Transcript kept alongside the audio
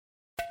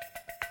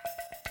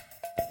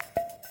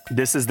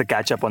This is the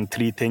catch-up on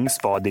three things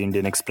for the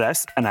Indian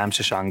Express, and I'm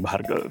Shashank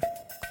Bhargav.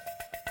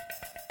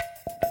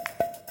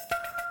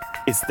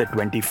 It's the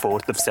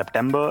 24th of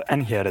September,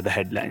 and here are the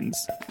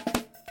headlines.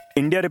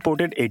 India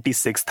reported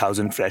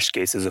 86,000 fresh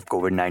cases of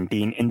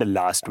COVID-19 in the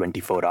last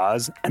 24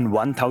 hours and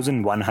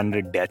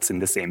 1,100 deaths in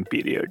the same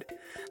period.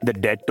 The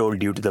death toll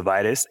due to the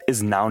virus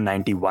is now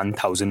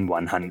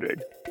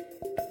 91,100.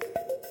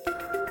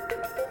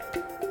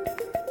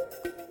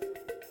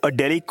 A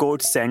Delhi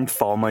court sent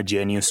former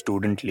JNU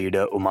student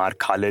leader Umar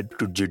Khalid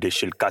to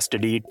judicial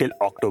custody till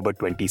October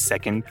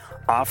 22nd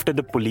after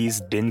the police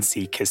didn't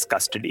seek his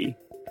custody.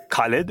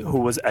 Khalid,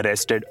 who was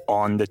arrested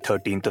on the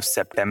 13th of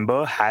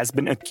September, has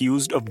been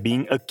accused of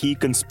being a key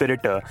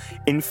conspirator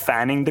in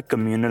fanning the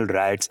communal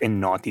riots in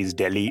northeast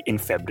Delhi in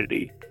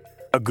February.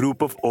 A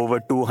group of over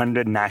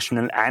 200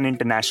 national and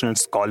international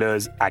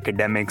scholars,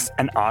 academics,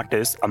 and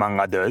artists, among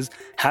others,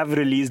 have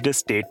released a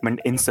statement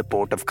in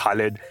support of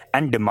Khalid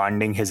and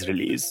demanding his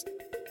release.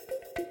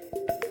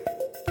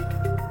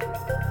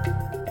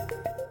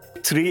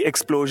 3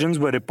 explosions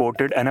were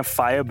reported and a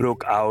fire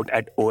broke out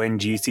at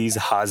ONGC's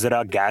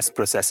Hazira gas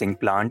processing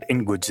plant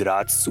in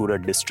Gujarat's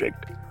Surat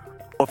district.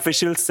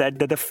 Officials said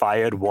that the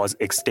fire was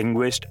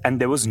extinguished and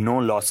there was no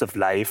loss of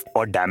life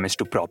or damage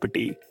to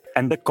property,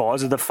 and the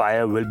cause of the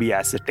fire will be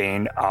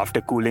ascertained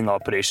after cooling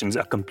operations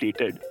are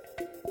completed.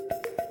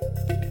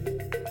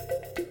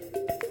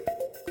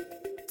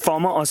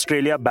 Former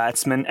Australia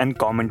batsman and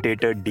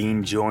commentator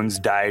Dean Jones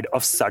died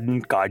of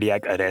sudden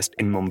cardiac arrest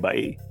in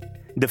Mumbai.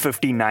 The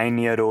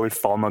 59-year-old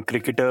former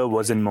cricketer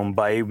was in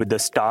Mumbai with the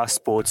Star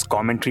Sports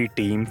commentary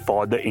team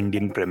for the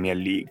Indian Premier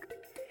League.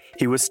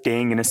 He was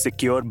staying in a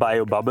secure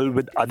bio bubble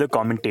with other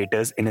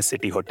commentators in a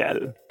city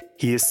hotel.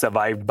 He is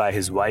survived by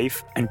his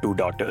wife and 2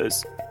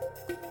 daughters.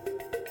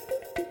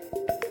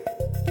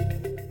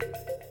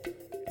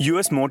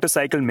 US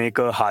motorcycle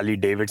maker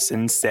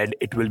Harley-Davidson said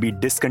it will be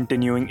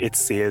discontinuing its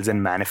sales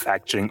and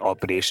manufacturing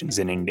operations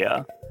in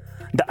India.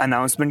 The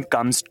announcement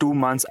comes 2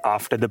 months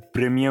after the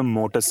premium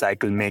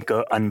motorcycle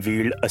maker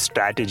unveiled a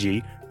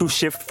strategy to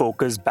shift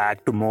focus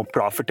back to more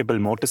profitable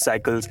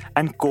motorcycles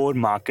and core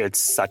markets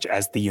such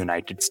as the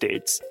United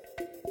States.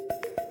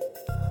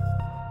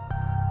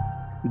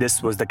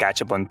 This was the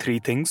catch-up on 3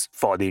 things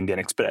for the Indian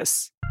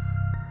Express.